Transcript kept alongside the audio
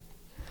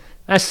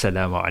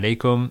Assalamu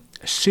alaikum.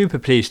 Super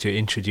pleased to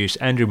introduce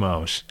Andrew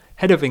Miles,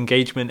 Head of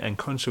Engagement and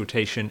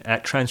Consultation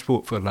at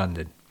Transport for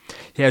London.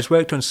 He has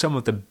worked on some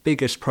of the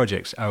biggest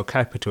projects our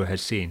capital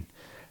has seen,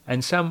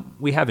 and some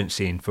we haven't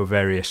seen for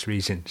various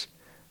reasons,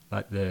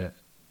 like the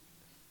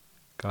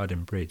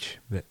Garden Bridge,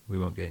 but we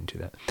won't get into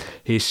that.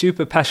 He is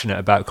super passionate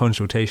about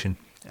consultation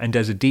and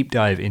does a deep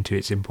dive into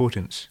its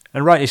importance,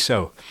 and rightly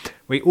so.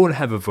 We all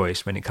have a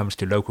voice when it comes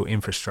to local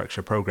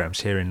infrastructure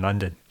programmes here in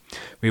London.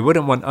 We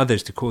wouldn't want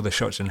others to call the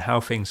shots on how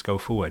things go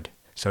forward,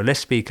 so let's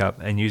speak up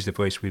and use the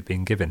voice we've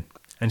been given,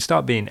 and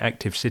start being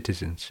active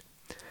citizens.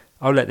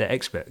 I'll let the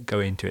expert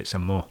go into it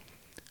some more.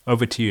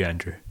 Over to you,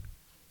 Andrew.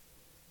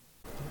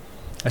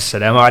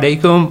 Assalamu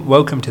alaikum.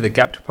 Welcome to the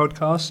Gapped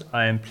podcast.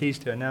 I am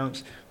pleased to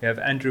announce we have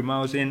Andrew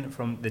Miles in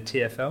from the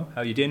TfL.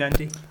 How are you doing,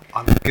 Andy?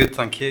 I'm good,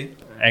 thank you.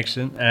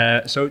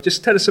 Excellent. So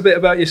just tell us a bit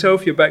about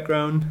yourself, your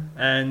background,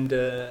 and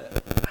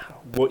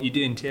what you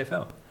do in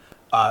TfL.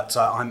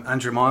 So I'm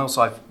Andrew Miles.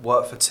 I've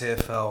worked for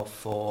TfL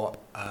for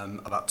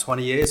about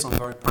 20 years, I'm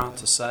very proud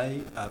to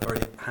say. Very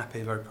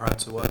happy, very proud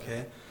to work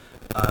here.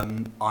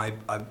 I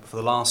for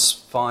the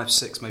last 5,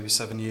 6, maybe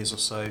 7 years or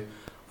so,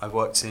 I've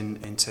worked in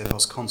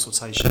TfL's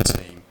consultation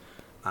team.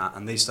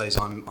 And these days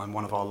I'm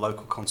one of our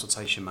local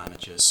consultation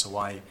managers. So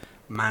I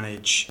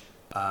manage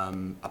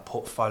a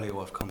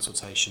portfolio of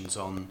consultations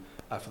on,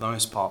 for the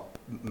most part,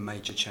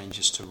 major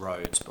changes to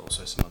roads, but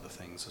also some other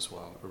things as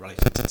well,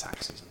 related to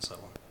taxis and so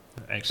on.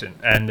 Excellent.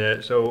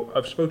 And so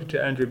I've spoken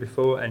to Andrew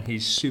before, and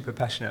he's super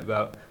passionate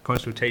about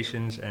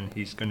consultations, and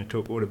he's going to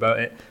talk all about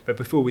it. But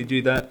before we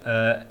do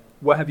that,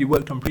 what have you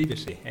worked on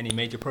previously? Any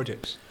major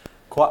projects?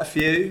 Quite a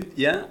few,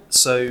 yeah.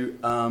 So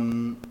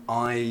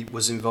I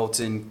was involved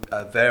in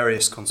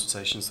various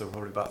consultations. There were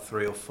probably about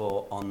 3 or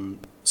 4 on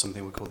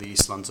something we call the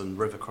East London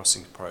River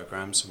Crossing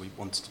Programme. So we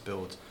wanted to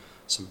build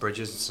some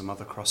bridges and some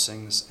other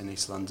crossings in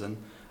East London.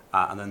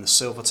 And then the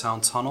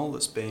Silvertown Tunnel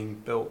that's being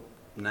built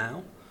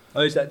now. Oh,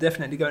 is that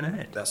definitely going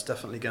ahead? That's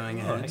definitely going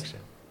ahead.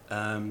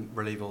 Excellent.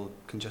 Relieve all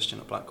congestion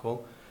at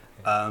Blackwall.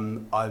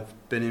 I've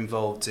been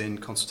involved in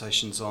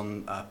consultations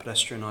on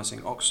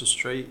pedestrianising Oxford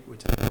Street. We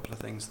did a couple of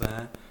things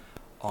there.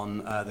 On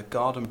the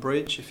Garden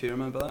Bridge, if you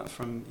remember that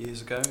from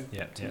years ago.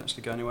 Didn't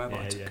actually go anywhere,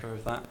 but I took care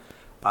of that.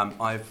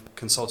 I've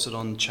consulted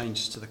on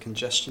changes to the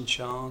congestion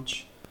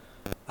charge.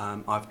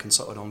 I've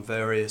consulted on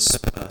various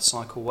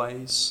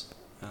cycleways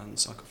and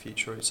cycle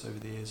future routes over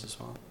the years as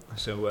well.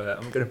 So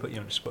I'm going to put you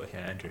on the spot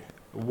here, Andrew.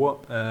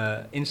 What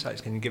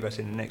insights can you give us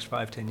in the next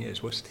 5-10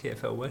 years? What's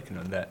TfL working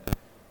on that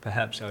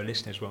perhaps our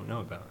listeners won't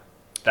know about?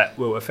 That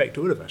will affect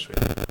all of us,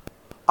 really.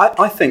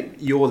 I think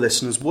your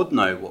listeners would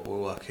know what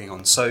we're working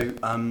on. So,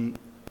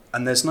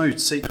 and there's no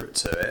secret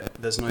to it.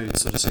 There's no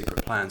sort of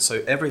secret plan.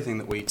 So everything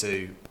that we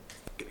do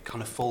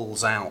kind of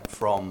falls out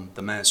from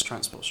the Mayor's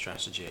transport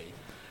strategy,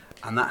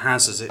 and that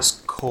has as its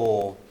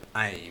core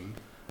aim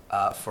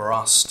for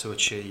us to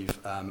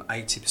achieve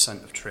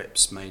 80% of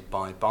trips made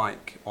by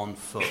bike, on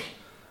foot,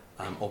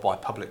 or by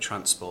public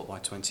transport by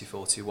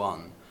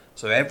 2041.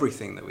 So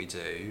everything that we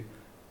do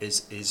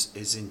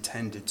is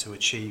intended to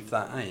achieve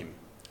that aim.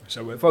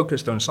 So we're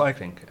focused on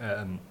cycling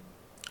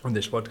on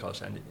this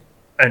podcast, Andy.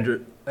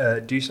 Andrew,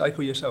 do you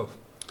cycle yourself?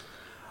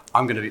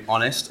 I'm going to be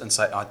honest and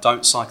say I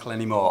don't cycle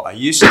anymore. I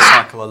used to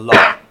cycle a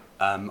lot.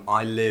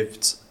 I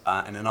lived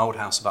in an old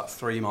house about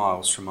 3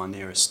 miles from my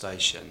nearest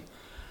station,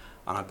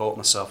 and I bought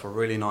myself a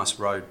really nice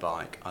road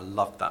bike. I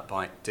loved that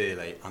bike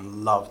dearly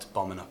and loved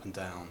bombing up and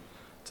down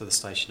to the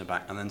station and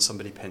back, and then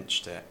somebody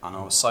pinched it, and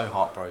I was so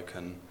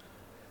heartbroken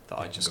that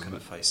I just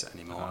couldn't face it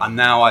anymore. And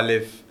now I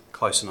live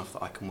close enough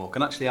that I can walk,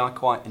 and actually I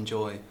quite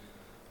enjoy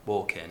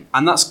walking.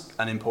 And that's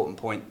an important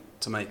point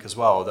to make as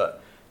well, that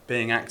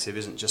being active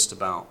isn't just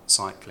about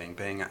cycling.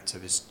 Being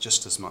active is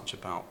just as much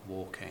about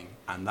walking,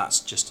 and that's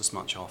just as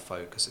much our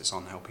focus. It's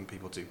on helping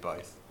people do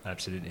both.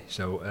 Absolutely.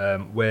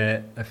 So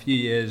we're a few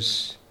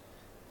years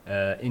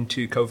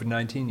into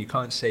COVID-19. You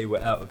can't say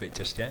we're out of it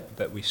just yet,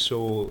 but we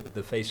saw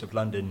the face of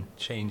London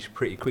change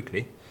pretty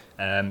quickly.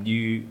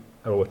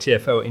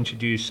 TfL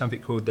introduced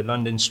something called the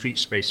London Street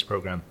Space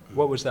Programme.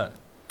 What was that?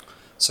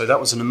 So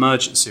that was an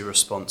emergency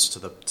response to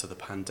the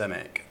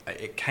pandemic.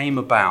 It came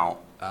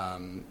about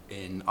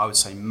in, I would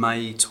say,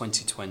 May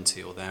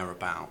 2020 or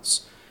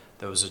thereabouts.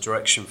 There was a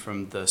direction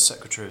from the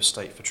Secretary of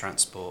State for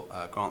Transport,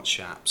 Grant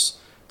Shapps,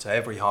 to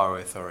every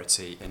highway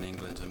authority in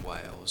England and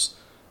Wales.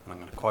 And I'm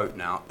going to quote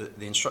now,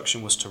 the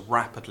instruction was to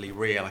rapidly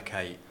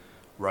reallocate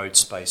road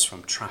space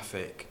from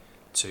traffic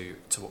to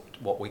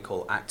what we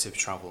call active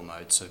travel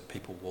mode, so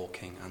people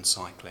walking and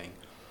cycling.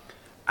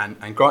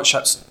 And Grant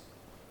Shapps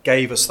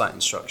gave us that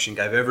instruction,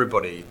 gave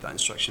everybody that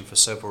instruction for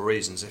several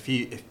reasons. If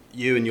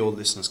you and your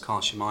listeners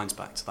cast your minds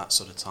back to that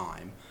sort of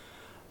time,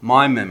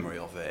 my memory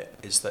of it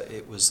is that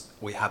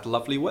we had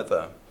lovely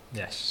weather.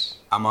 Yes.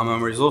 And my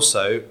memory is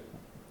also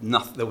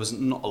there was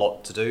not a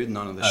lot to do.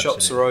 None of the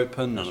shops are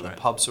open, none of the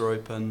pubs are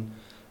open,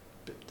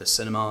 the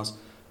cinemas.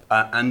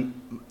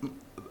 And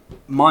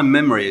my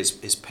memory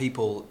is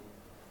people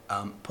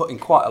putting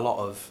quite a lot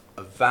of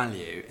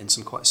value in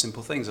some quite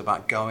simple things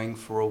about going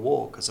for a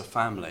walk as a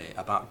family,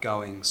 about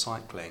going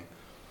cycling.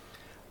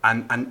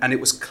 And it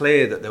was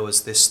clear that there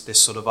was this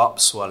sort of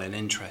upswell in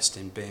interest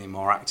in being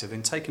more active,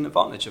 in taking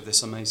advantage of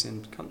this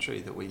amazing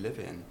country that we live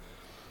in.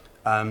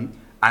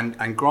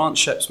 And Grant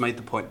Shepps made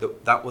the point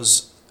that that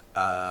was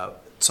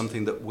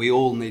something that we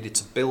all needed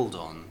to build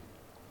on.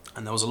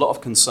 And there was a lot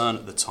of concern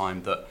at the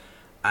time that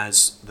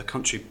as the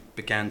country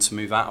began to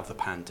move out of the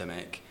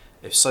pandemic,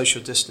 if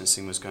social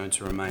distancing was going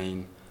to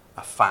remain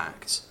a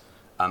fact,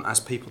 as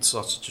people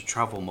started to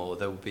travel more,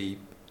 there would be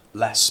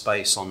less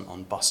space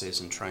on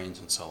buses and trains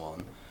and so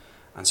on.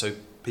 And so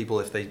people,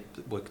 if they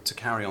were to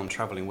carry on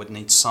travelling, would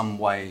need some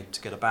way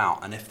to get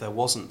about. And if there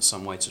wasn't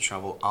some way to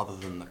travel other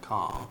than the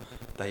car,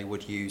 they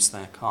would use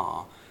their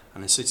car.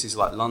 And in cities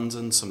like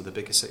London, some of the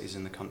bigger cities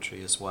in the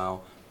country as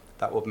well,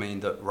 that would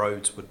mean that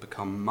roads would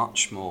become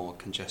much more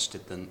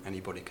congested than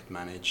anybody could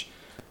manage.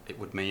 It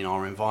would mean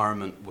our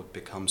environment would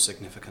become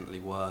significantly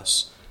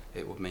worse.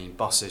 It would mean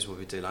buses would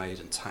be delayed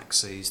and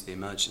taxis, the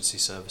emergency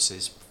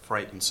services,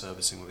 freight and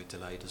servicing would be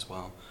delayed as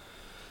well.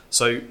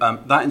 So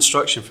that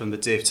instruction from the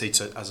DfT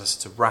to, as I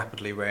said, to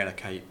rapidly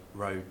reallocate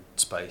road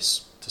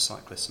space to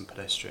cyclists and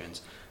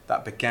pedestrians,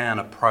 that began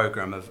a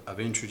programme of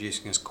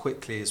introducing as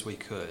quickly as we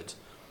could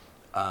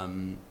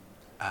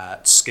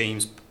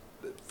schemes,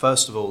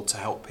 first of all, to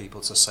help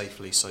people to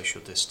safely social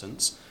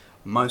distance.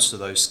 Most of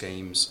those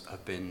schemes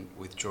have been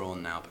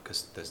withdrawn now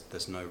because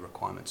there's no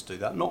requirement to do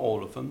that. Not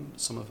all of them,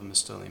 some of them are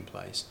still in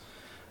place.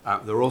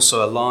 There are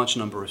also a large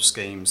number of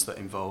schemes that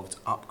involved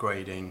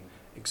upgrading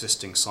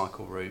existing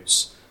cycle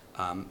routes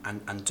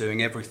and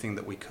doing everything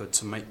that we could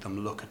to make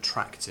them look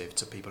attractive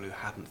to people who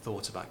hadn't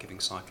thought about giving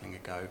cycling a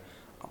go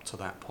up to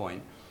that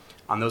point.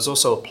 And there was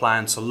also a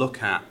plan to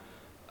look at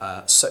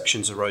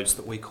sections of roads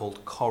that we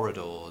called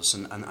corridors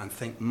and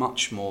think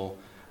much more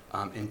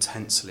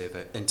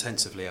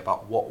intensively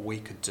about what we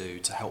could do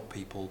to help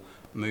people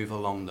move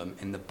along them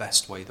in the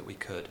best way that we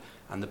could.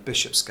 And the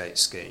Bishopsgate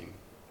scheme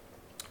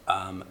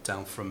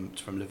down from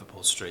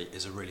Liverpool Street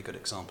is a really good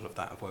example of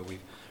that, of where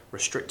we've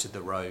restricted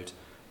the road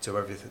to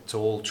everything, to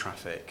all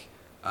traffic,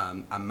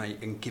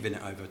 and giving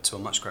it over to a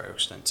much greater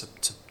extent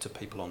to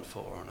people on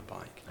foot or on a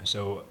bike.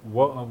 So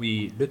what are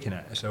we looking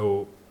at?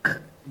 So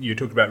you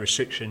talked about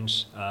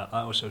restrictions.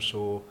 I also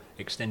saw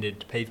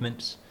extended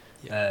pavements.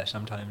 Yeah.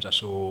 Sometimes I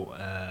saw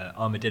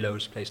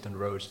armadillos placed on the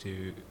roads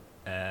to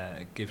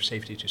give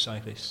safety to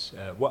cyclists.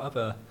 What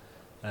other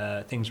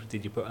things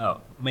did you put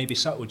out? Maybe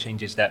subtle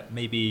changes that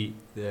maybe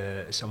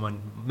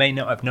someone may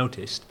not have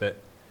noticed, but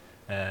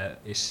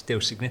is still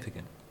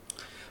significant.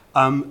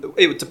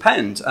 It would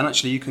depend, and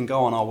actually you can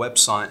go on our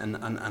website and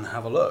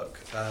have a look.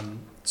 Have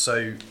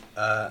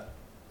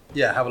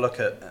a look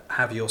at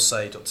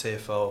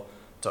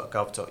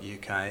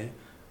haveyoursay.tfl.gov.uk,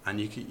 and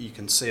you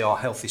can see our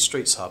Healthy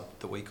Streets Hub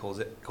that we call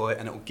it,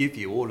 and it will give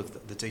you all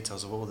of the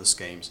details of all the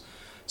schemes.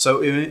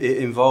 So it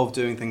involved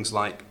doing things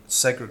like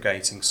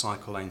segregating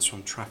cycle lanes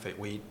from traffic.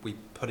 We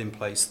put in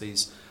place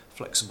these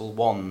flexible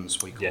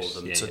wands, we call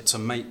them, to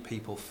make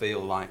people feel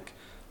like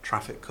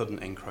traffic couldn't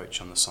encroach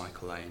on the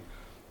cycle lane.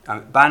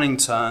 Banning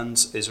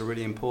turns is a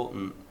really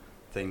important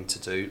thing to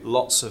do.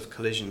 Lots of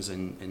collisions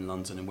in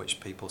London in which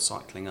people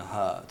cycling are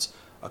hurt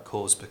are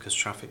caused because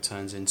traffic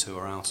turns into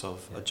or out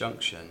of a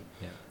junction.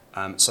 Yeah.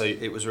 So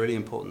it was really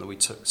important that we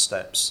took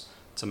steps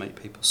to make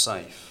people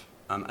safe.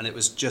 And it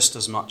was just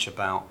as much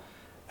about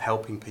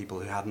helping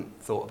people who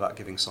hadn't thought about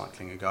giving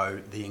cycling a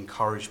go, the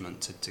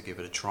encouragement to give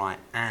it a try,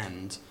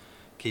 and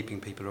keeping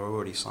people who are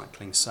already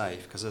cycling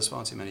safe, because there's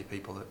far too many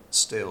people that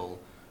still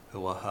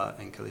who are hurt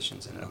in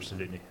collisions in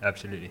London.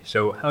 Absolutely.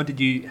 So how did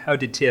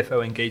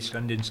TfL engage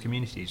London's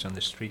communities on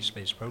the street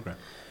space programme?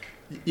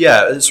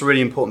 Yeah, it's a really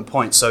important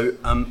point. So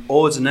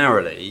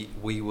ordinarily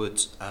we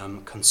would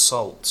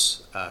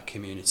consult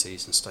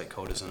communities and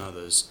stakeholders and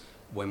others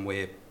when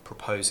we're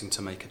proposing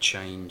to make a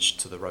change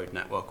to the road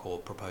network or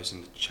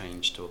proposing to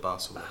change to a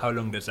bus. How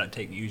long does that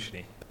take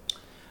usually?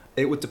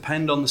 It would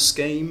depend on the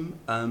scheme.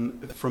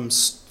 From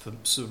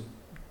sort of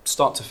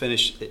start to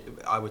finish,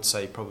 I would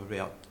say probably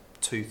up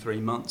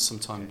 2-3 months,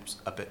 sometimes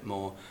a bit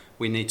more.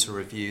 We need to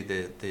review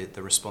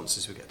the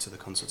responses we get to the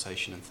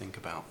consultation and think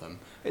about them.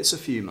 It's a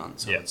few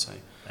months, I would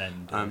say.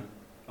 And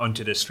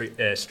onto the street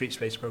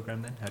space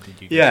programme then? How did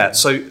you?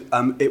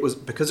 It was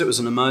because it was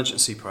an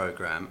emergency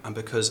programme, and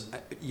because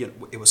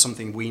it was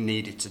something we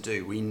needed to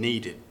do. We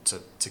needed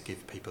to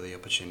give people the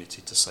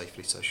opportunity to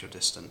safely social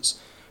distance.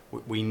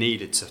 We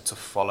needed to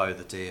follow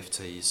the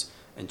DfT's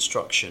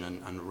instruction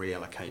and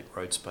reallocate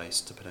road space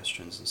to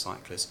pedestrians and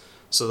cyclists.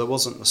 So there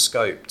wasn't the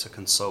scope to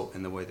consult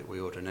in the way that we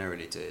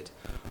ordinarily did.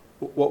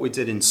 What we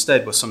did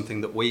instead was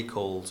something that we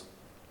called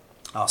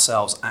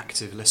ourselves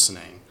active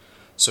listening.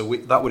 So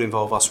that would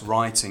involve us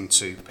writing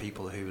to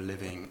people who are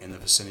living in the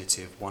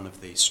vicinity of one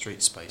of these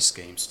street space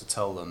schemes to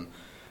tell them,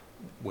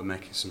 we're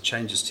making some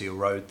changes to your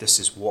road, this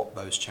is what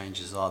those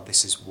changes are,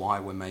 this is why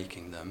we're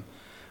making them,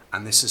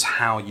 and this is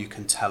how you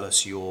can tell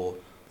us your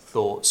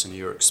thoughts and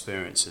your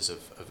experiences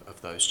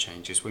of those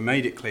changes. We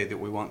made it clear that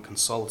we weren't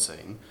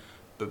consulting,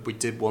 but we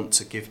did want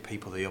to give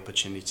people the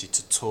opportunity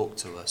to talk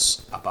to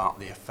us about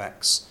the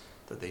effects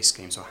that these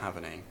schemes were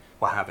having.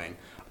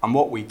 And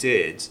what we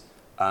did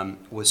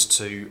was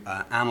to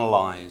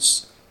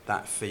analyse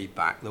that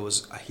feedback. There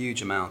was a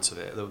huge amount of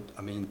it.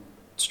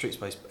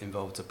 Streetspace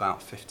involved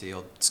about 50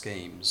 odd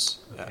schemes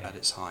at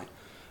its height.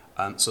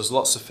 So there's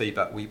lots of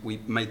feedback. We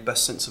made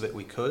best sense of it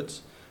we could.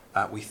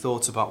 We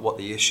thought about what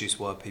the issues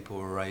were people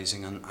were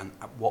raising and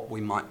what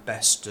we might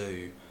best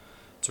do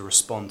to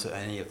respond to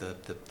any of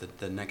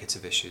the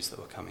negative issues that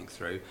were coming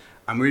through.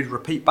 And we'd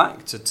repeat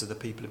back to the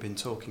people who've been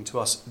talking to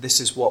us, this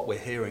is what we're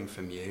hearing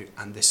from you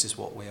and this is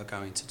what we are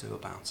going to do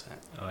about it.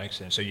 Oh,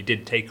 excellent. So you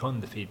did take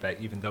on the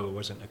feedback even though it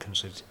wasn't a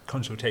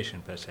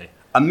consultation per se?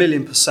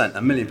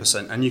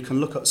 1,000,000%. And you can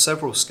look at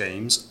several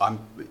schemes.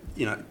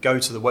 Go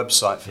to the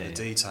website for the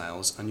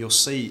details and you'll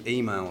see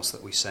emails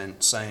that we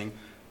sent saying,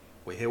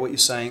 we hear what you're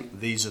saying,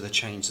 these are the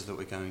changes that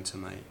we're going to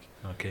make.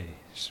 Okay,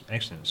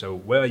 excellent. So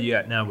where are you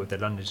at now with the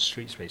London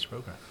Street Space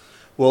programme?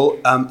 Well,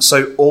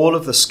 so all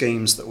of the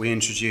schemes that we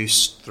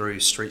introduced through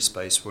Street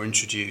Space were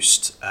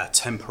introduced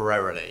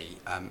temporarily.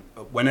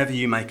 Whenever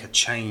you make a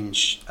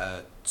change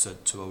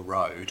to a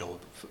road, or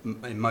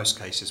in most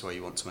cases where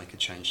you want to make a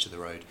change to the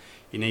road,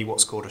 you need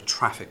what's called a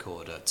traffic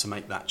order to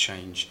make that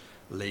change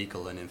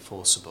legal and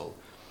enforceable.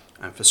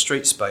 And for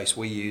Street Space,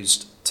 we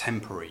used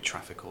temporary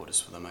traffic orders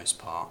for the most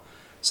part.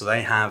 So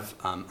they have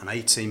an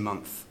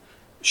 18-month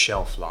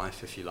shelf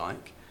life, if you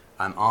like.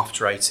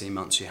 After 18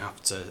 months, you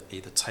have to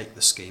either take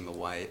the scheme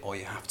away or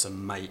you have to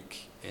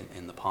make,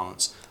 in the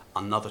parlance,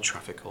 another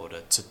traffic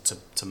order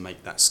to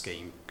make that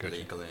scheme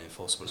legal and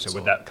enforceable. So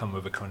would that come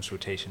with a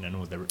consultation and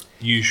all the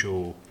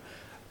usual...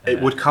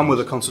 It would come with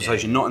a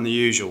consultation, not in the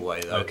usual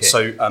way, though. Okay.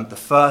 So the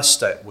first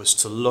step was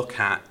to look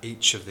at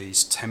each of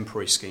these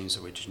temporary schemes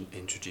that we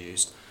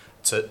introduced,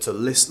 to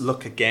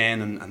look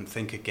again and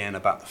think again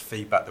about the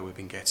feedback that we've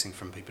been getting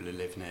from people who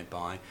live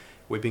nearby.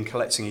 We've been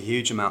collecting a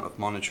huge amount of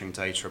monitoring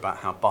data about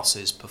how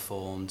buses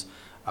performed,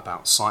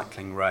 about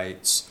cycling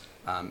rates,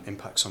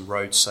 impacts on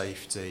road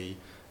safety,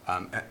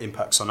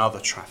 impacts on other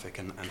traffic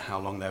and how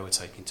long they were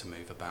taking to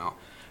move about.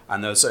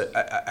 And there's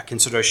a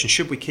consideration,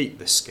 should we keep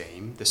this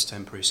scheme, this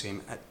temporary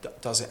scheme,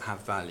 does it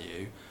have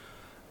value?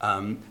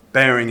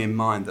 Bearing in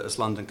mind that as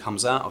London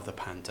comes out of the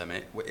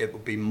pandemic, it will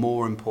be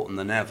more important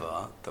than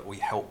ever that we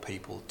help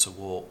people to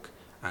walk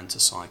and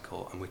to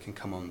cycle, and we can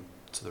come on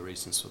to the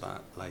reasons for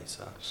that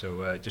later.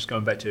 So just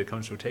going back to the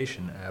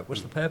consultation,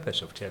 what's the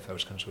purpose of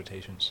TfL's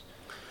consultations?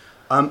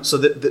 So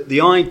the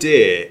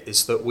idea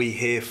is that we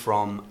hear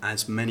from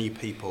as many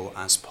people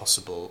as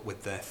possible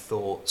with their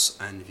thoughts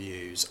and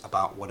views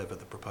about whatever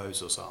the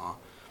proposals are.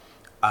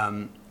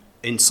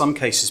 In some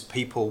cases,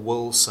 people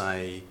will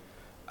say,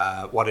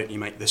 why don't you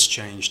make this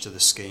change to the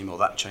scheme or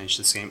that change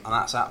to the scheme? And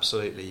that's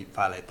absolutely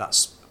valid.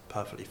 That's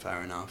perfectly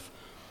fair enough.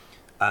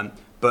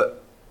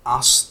 But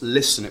us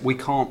listening, we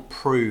can't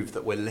prove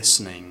that we're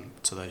listening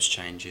to those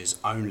changes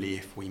only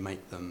if we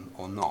make them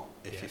or not,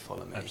 if you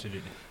follow me.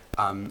 Absolutely.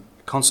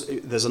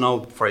 There's an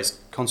old phrase,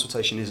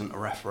 consultation isn't a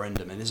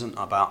referendum. It isn't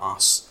about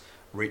us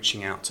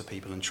reaching out to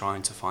people and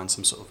trying to find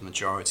some sort of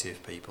majority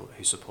of people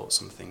who support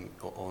something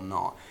or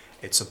not.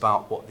 It's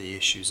about what the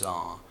issues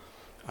are.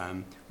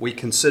 We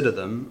consider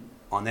them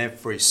on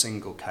every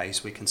single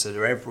case. We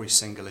consider every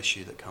single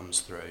issue that comes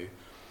through.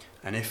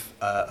 And if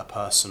a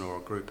person or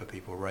a group of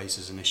people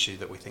raises an issue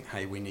that we think,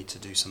 hey, we need to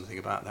do something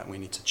about that, we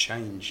need to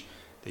change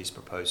these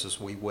proposals,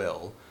 we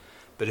will.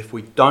 But if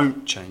we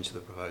don't change the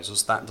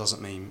proposals, that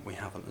doesn't mean we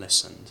haven't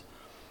listened.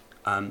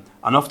 And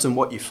often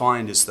what you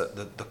find is that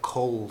the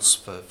calls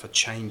for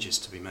changes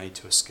to be made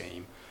to a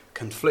scheme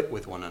conflict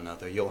with one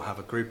another. You'll have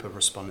a group of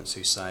respondents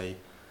who say,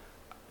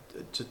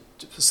 for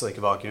the sake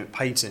of argument,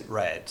 paint it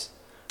red.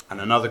 And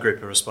another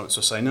group of respondents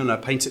will say, no,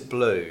 paint it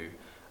blue.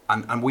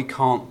 And we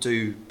can't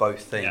do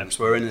both things.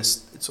 We're in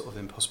this sort of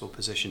impossible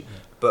position. Yeah.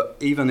 But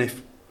even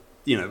if,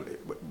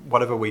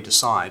 whatever we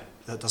decide,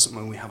 that doesn't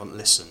mean we haven't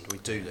listened. We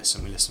do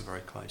listen. We listen very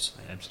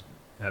closely.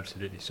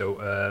 Absolutely.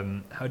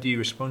 So how do you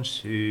respond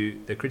to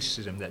the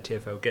criticism that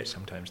TfL gets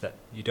sometimes, that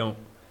you don't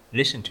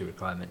listen to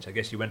requirements? I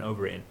guess you went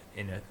over it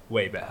in a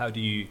way, but how do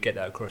you get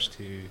that across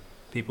to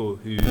people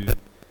who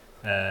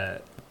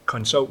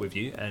consult with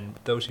you and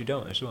those who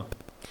don't as well?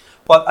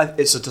 Well,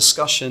 it's a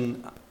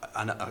discussion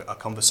and a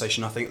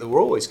conversation I think that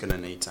we're always going to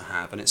need to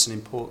have, and it's an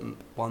important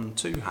one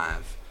to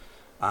have.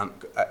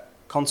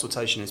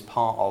 Consultation is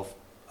part of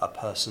a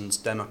person's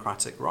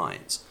democratic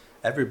rights.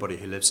 Everybody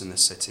who lives in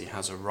this city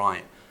has a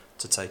right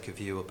to take a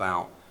view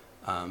about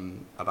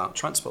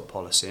transport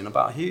policy and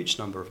about a huge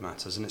number of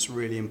matters, and it's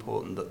really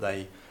important that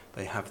they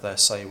have their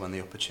say when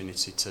the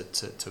opportunity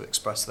to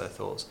express their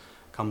thoughts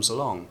comes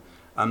along.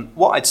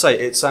 What I'd say,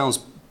 it sounds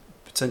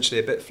potentially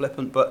a bit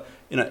flippant, but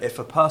if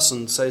a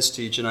person says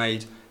to you,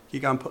 Junaid, you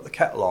go and put the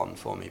kettle on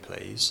for me,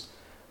 please,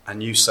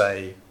 and you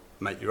say,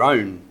 make your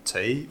own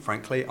tea,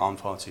 frankly, I'm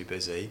far too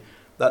busy,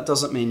 that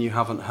doesn't mean you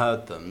haven't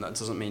heard them. That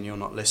doesn't mean you're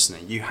not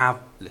listening. You have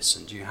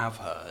listened, you have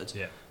heard,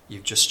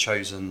 You've just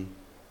chosen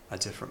a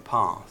different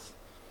path.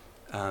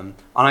 And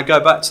I go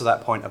back to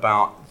that point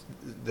about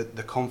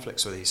the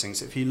conflicts with these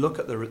things. If you look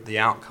at the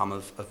outcome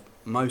of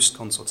most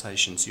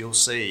consultations, you'll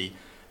see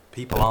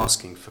people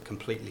asking for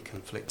completely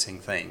conflicting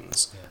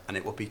things, and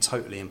it will be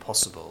totally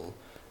impossible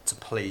to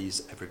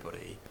please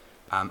everybody.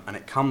 And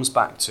it comes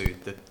back to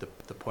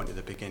the point at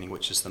the beginning,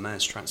 which is the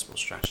Mayor's transport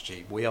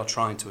strategy. We are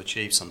trying to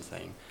achieve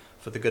something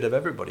for the good of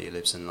everybody who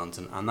lives in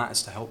London, and that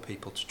is to help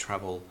people to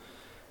travel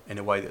in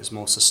a way that is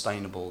more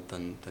sustainable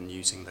than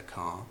using the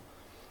car.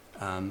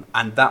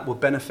 And that will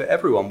benefit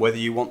everyone, whether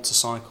you want to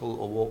cycle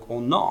or walk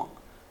or not.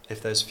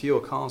 If there's fewer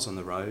cars on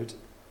the road,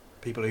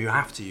 people who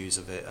have to use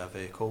a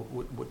vehicle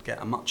would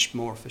get a much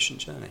more efficient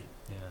journey.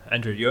 Yeah.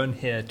 Andrew, you're on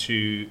here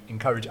to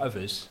encourage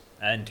others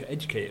and to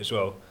educate as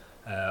well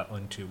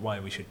onto why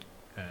we should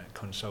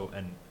consult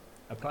and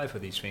apply for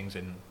these things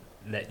and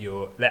let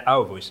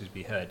our voices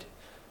be heard.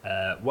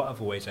 What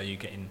other ways are you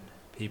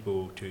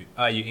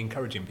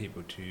encouraging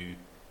people to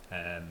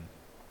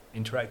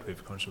interact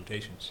with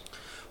consultations?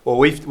 Well,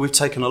 we've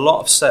taken a lot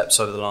of steps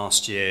over the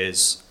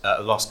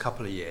last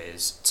couple of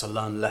years to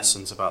learn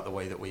lessons about the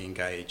way that we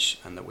engage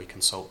and that we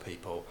consult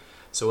people.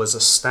 So as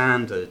a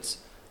standard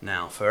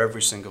now for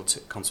every single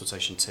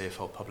consultation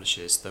TfL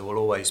publishes, there will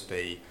always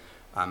be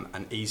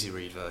an easy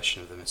read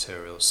version of the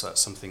materials. So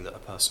that's something that a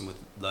person with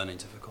learning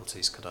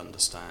difficulties could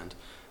understand.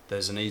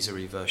 There's an easy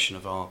read version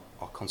of our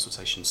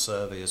consultation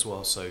survey as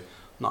well, so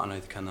not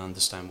only can they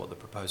understand what the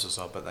proposals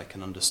are, but they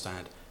can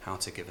understand how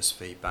to give us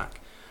feedback.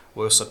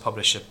 We also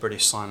publish a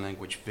British Sign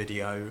Language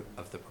video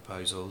of the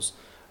proposals,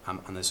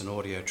 and there's an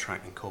audio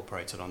track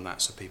incorporated on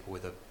that, so people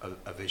with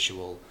a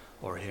visual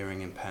or a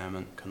hearing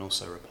impairment can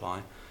also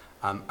reply.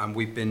 And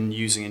we've been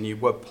using a new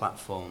web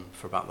platform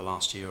for about the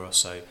last year or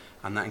so,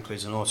 and that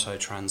includes an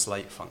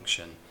auto-translate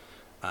function.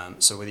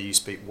 So whether you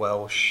speak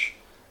Welsh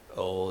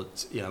or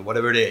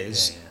whatever it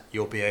is,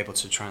 you'll be able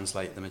to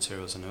translate the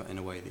materials in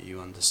a way that you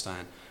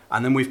understand.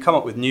 And then we've come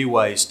up with new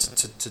ways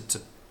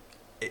to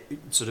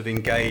sort of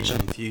engage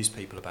and enthuse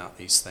people about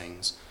these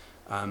things.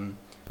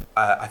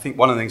 I think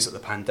one of the things that the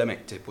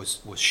pandemic did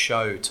was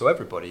show to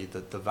everybody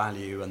that the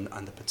value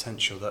and the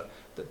potential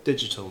that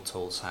digital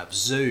tools have.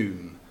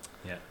 Zoom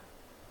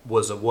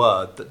was a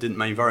word that didn't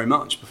mean very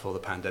much before the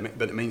pandemic,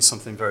 but it means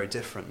something very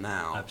different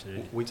now.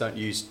 Absolutely. We don't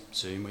use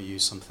Zoom, we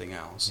use something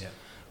else. Yeah.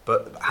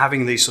 But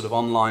having these sort of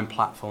online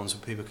platforms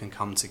where people can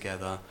come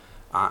together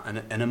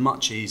in a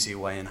much easier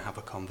way and have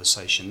a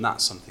conversation,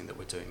 that's something that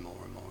we're doing more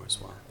and more as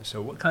well. So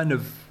what kind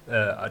of,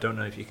 I don't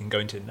know if you can go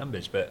into the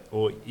numbers,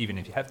 or even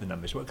if you have the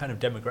numbers, what kind of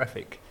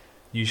demographic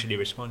usually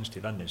responds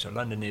to London? So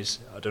London is,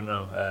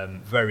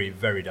 very,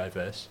 very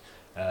diverse.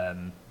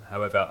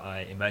 However,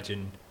 I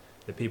imagine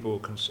the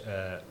people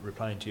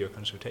replying to your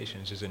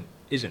consultations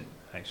isn't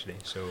actually.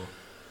 So,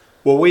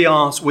 well, we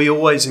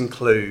always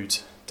include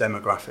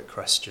demographic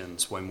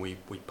questions when we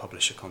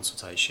publish a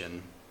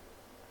consultation.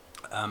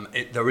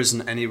 There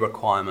isn't any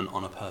requirement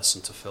on a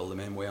person to fill them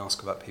in. We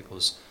ask about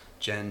people's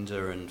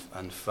gender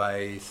and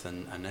faith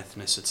and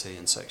ethnicity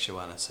and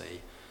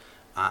sexuality,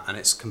 and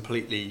it's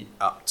completely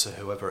up to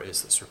whoever it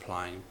is that's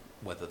replying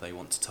whether they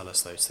want to tell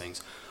us those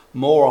things.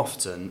 More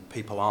often,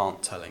 people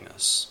aren't telling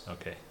us.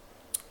 Okay.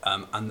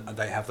 And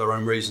they have their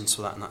own reasons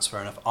for that, and that's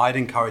fair enough. I'd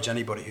encourage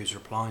anybody who's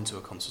replying to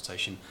a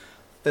consultation,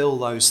 fill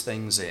those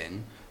things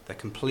in. They're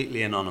completely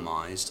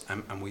anonymised,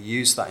 and we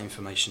use that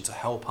information to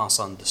help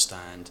us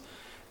understand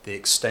the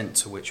extent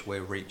to which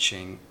we're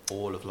reaching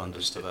all of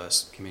London's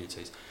diverse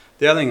communities.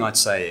 The other thing I'd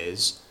say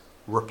is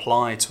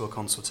reply to a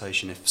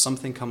consultation. If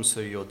something comes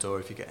through your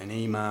door, if you get an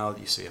email,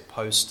 you see a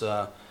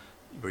poster,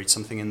 you read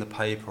something in the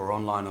paper or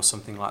online or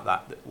something like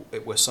that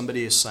where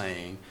somebody is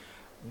saying,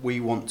 we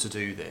want to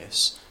do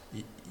this,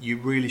 you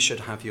really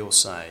should have your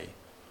say.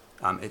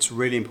 It's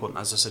really important.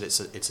 As I said,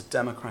 it's a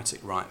democratic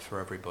right for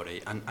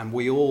everybody, and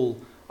we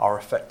all are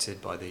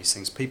affected by these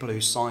things. People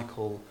who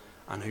cycle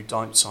and who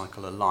don't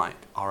cycle alike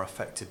are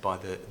affected by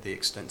the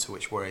extent to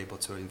which we're able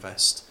to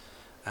invest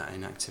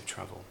in active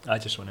travel. I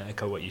just want to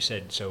echo what you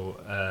said. So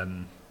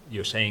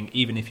you're saying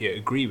even if you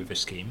agree with a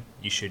scheme,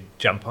 you should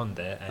jump on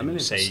there and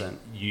say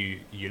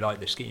you like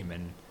the scheme,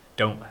 and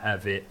don't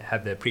have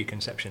the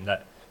preconception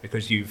that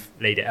because you've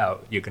laid it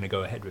out, you're going to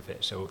go ahead with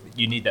it. So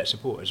you need that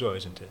support as well,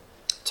 isn't it?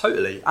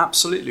 Totally,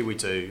 absolutely we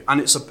do.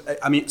 And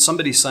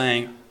somebody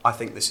saying, I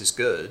think this is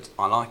good,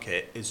 I like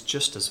it, is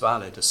just as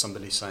valid as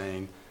somebody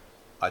saying,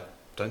 I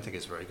don't think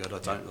it's very good, I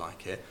don't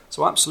like it.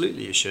 So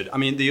absolutely you should. I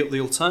mean, the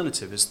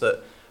alternative is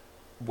that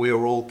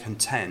we're all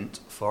content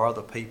for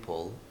other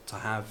people to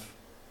have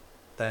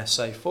their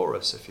say for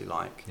us, if you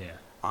like. Yeah.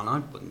 And I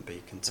wouldn't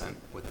be content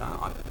with that.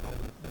 I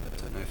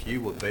don't know if you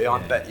would be. I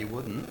bet you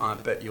wouldn't. I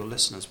bet your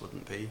listeners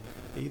wouldn't be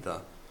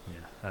either. Yeah,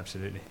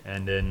 absolutely.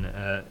 And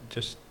then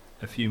just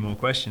a few more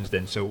questions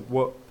then. So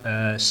what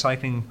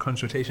cycling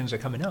consultations are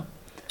coming up?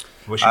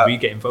 What should we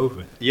get involved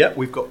with? Yeah,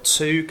 we've got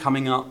 2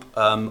 coming up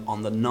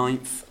on the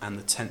 9th and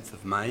the 10th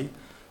of May.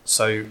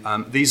 So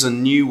these are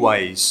new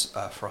ways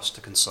for us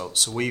to consult.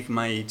 So we've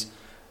made,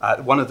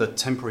 one of the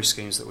temporary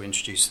schemes that we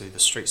introduced through the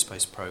Street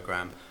Space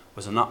programme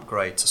was an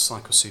upgrade to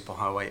Cycle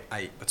Superhighway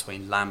 8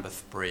 between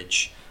Lambeth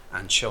Bridge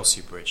and Chelsea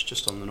Bridge,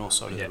 just on the north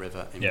side of the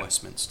river in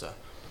Westminster.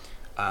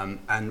 And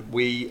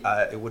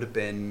it would have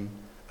been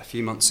a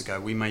few months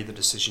ago, we made the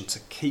decision to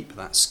keep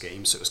that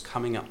scheme. So it was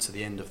coming up to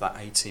the end of that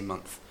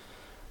 18-month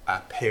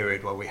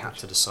period where we had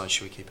to decide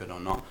should we keep it or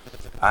not.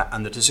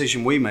 And the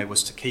decision we made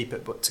was to keep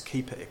it, but to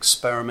keep it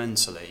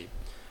experimentally.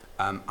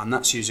 And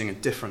that's using a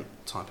different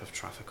type of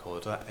traffic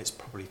order. It's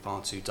probably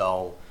far too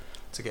dull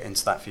to get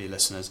into that for you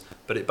listeners,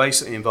 but it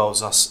basically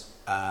involves us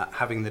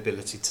having the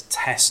ability to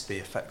test the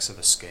effects of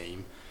a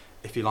scheme,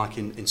 if you like,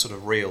 in sort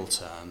of real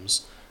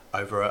terms,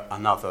 over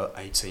another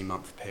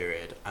 18-month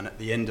period. And at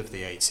the end of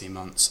the 18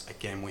 months,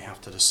 again, we have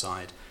to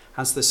decide,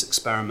 has this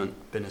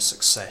experiment been a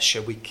success?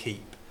 Shall we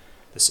keep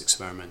this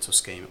experimental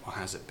scheme, or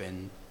has it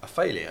been a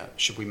failure?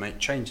 Should we make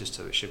changes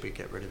to it? Should we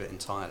get rid of it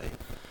entirely?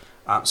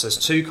 So there's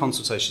 2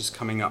 consultations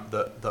coming up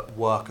that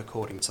work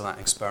according to that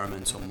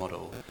experimental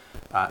model.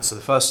 So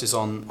the first is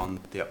on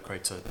the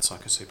upgrade to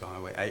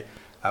Psycho-Superhighway 8.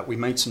 We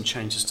made some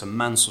changes to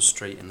Mansell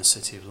Street in the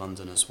City of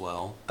London as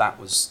well. That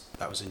was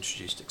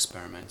introduced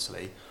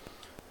experimentally.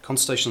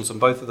 Consultations on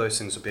both of those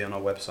things will be on our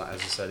website.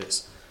 As I said,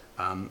 it's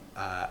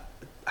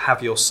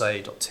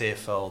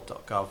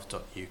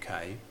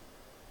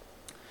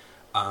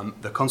haveyoursay.tfl.gov.uk.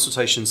 The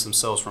consultations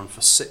themselves run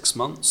for 6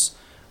 months,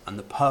 and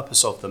the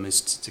purpose of them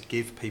is to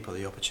give people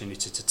the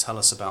opportunity to tell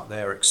us about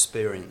their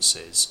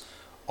experiences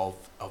of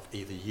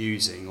either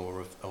using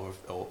or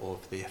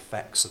of the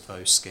effects of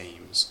those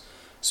schemes.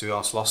 So we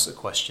ask lots of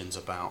questions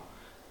about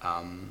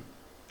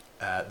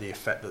the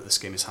effect that the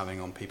scheme is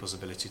having on people's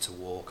ability to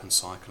walk and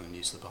cycle and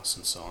use the bus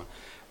and so on.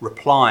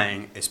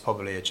 Replying is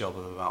probably a job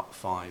of about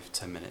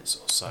 5-10 minutes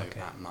or so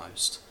at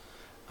most.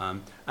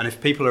 And if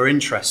people are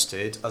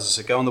interested, as I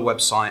said, go on the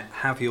website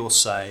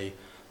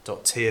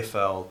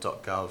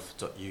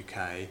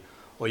haveyoursay.tfl.gov.uk,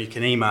 or you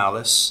can email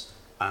us.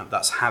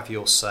 That's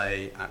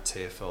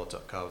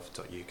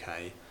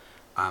haveyoursay@tfl.gov.uk,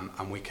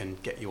 and we can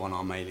get you on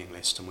our mailing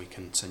list, and we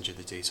can send you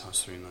the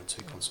details through the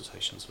 2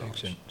 consultations.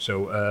 Excellent.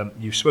 So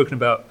you've spoken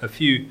about a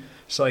few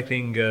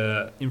cycling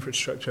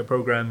infrastructure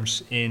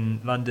programs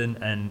in London,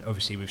 and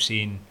obviously we've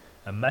seen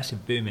a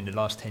massive boom in the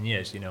last 10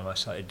 years. You know, I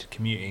started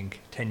commuting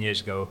 10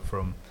 years ago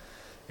from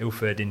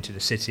Ilford into the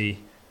city.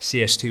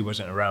 CS2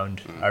 wasn't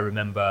around. I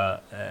remember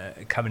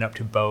coming up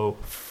to Bow,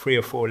 3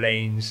 or 4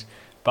 lanes,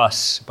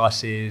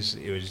 buses.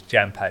 It was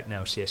jam-packed.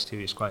 Now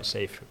CS2 is quite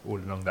safe all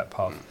along that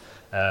path.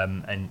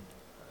 And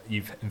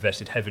you've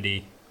invested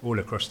heavily all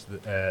across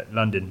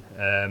London.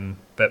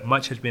 But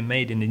much has been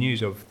made in the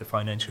news of the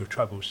financial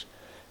troubles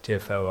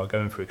TfL are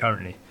going through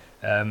currently.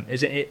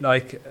 Isn't it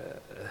like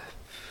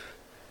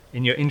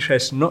in your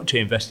interest not to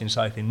invest in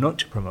cycling, not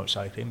to promote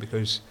cycling,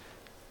 because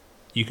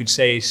you could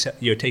say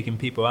you're taking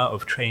people out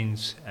of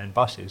trains and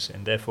buses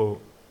and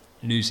therefore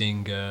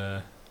losing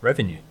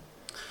revenue?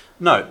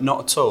 No,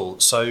 not at all.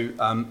 So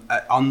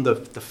on the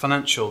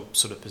financial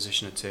sort of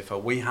position of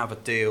TfL, we have a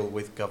deal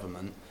with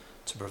government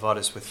to provide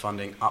us with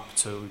funding up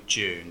to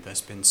June.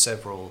 There's been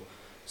several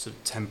sort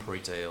of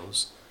temporary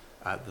deals.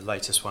 The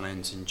latest one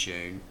ends in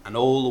June. And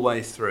all the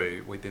way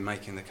through, we've been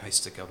making the case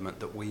to government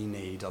that we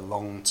need a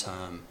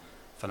long-term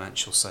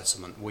financial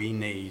settlement. We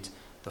need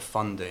the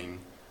funding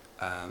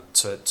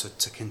to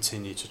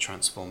continue to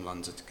transform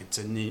London, to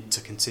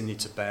continue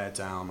to bear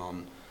down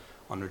on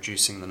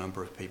reducing the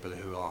number of people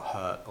who are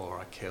hurt or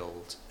are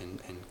killed in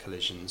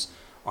collisions,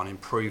 on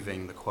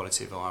improving the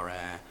quality of our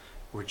air,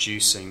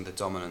 reducing the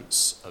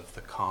dominance of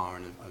the car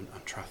and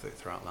traffic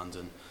throughout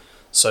London.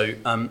 So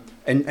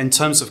in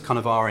terms of kind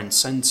of our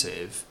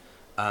incentive,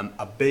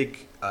 a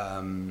big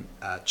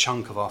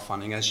chunk of our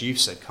funding, as you've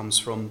said, comes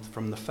from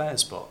the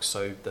fares box.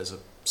 So there's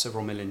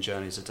several million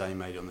journeys a day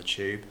made on the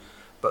tube,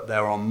 but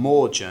there are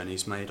more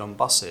journeys made on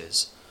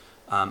buses.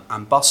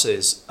 And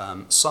buses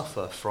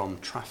suffer from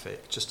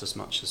traffic just as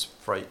much as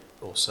freight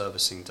or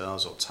servicing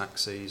does, or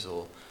taxis,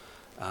 or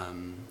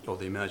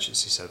the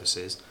emergency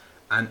services.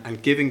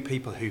 And giving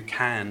people who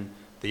can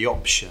the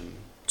option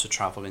to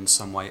travel in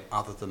some way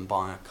other than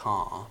by a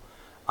car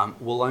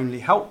will only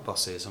help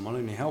buses and will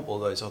only help all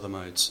those other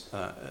modes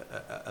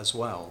as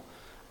well.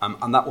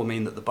 And that will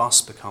mean that the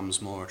bus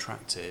becomes more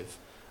attractive,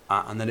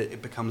 and then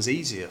it becomes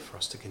easier for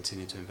us to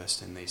continue to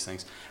invest in these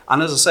things.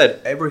 And as I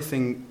said,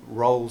 everything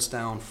rolls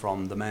down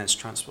from the Mayor's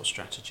transport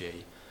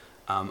strategy,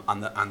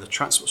 and the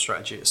transport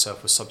strategy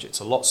itself was subject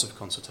to lots of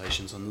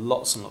consultations and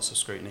lots of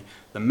scrutiny.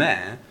 The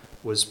Mayor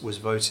was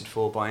voted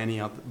for by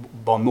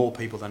more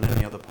people than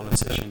any other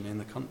politician in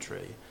the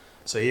country,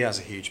 so he has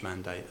a huge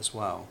mandate as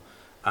well.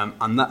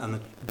 And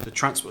the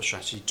transport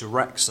strategy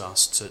directs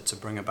us to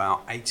bring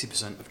about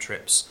 80% of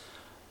trips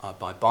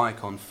by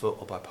bike, on foot,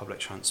 or by public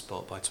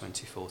transport by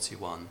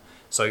 2041.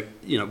 So,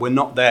 we're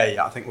not there yet.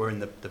 I think we're in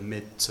the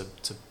mid to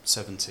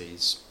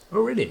 70s.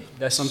 Oh, really?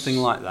 That's something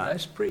like that.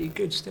 That's pretty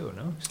good still,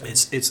 no? So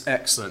it's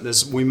excellent.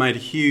 We made a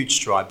huge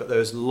stride, but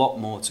there's a lot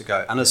more to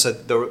go. And as I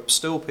said, there are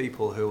still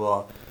people who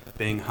are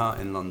being hurt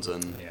in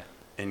London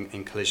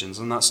in collisions,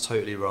 and that's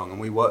totally wrong. And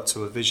we work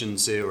to a Vision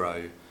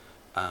Zero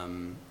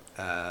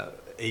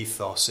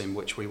ethos in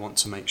which we want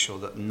to make sure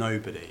that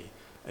nobody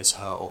is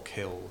hurt or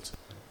killed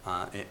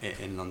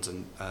in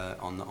London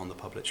on the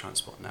public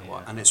transport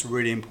network, and it's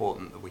really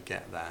important that we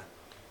get there.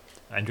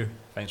 Andrew,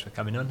 thanks for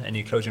coming on.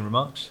 Any closing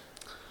remarks?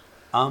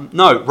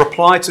 No,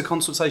 reply to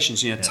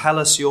consultations. Tell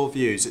us your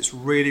views. It's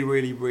really,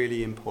 really,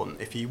 really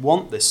important. If you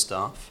want this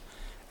stuff,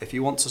 if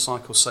you want to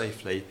cycle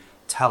safely,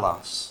 tell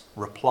us.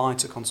 Reply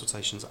to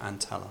consultations and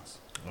tell us.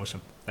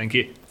 Awesome. Thank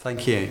you.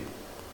 Thank you.